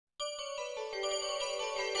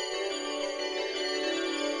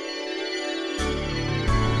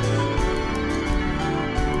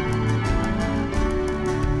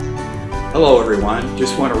Hello everyone,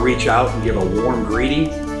 just want to reach out and give a warm greeting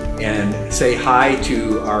and say hi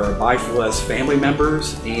to our BFL family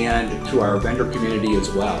members and to our vendor community as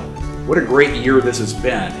well. What a great year this has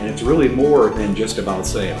been, and it's really more than just about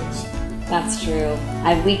sales. That's true.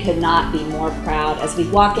 We could not be more proud as we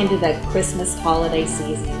walk into the Christmas holiday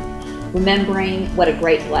season, remembering what a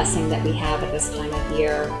great blessing that we have at this time of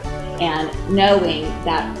year, and knowing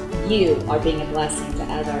that you are being a blessing to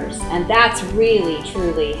others. And that's really,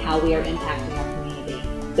 truly how we are impacting our community,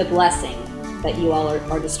 the blessing that you all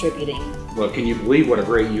are distributing. Well, can you believe what a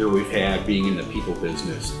great year we've had being in the people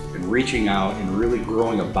business and reaching out and really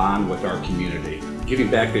growing a bond with our community. Giving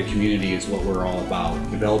back to the community is what we're all about.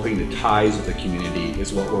 Developing the ties of the community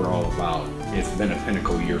is what we're all about. It's been a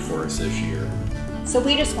pinnacle year for us this year. So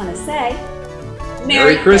we just want to say,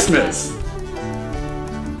 Merry Christmas!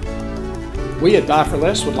 We at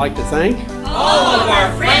BFL would like to thank all of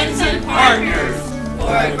our friends and partners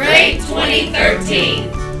for a great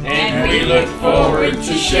 2013. And we look forward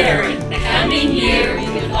to sharing the coming year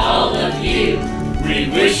with all of you. We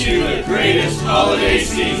wish you the greatest holiday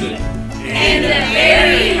season and a very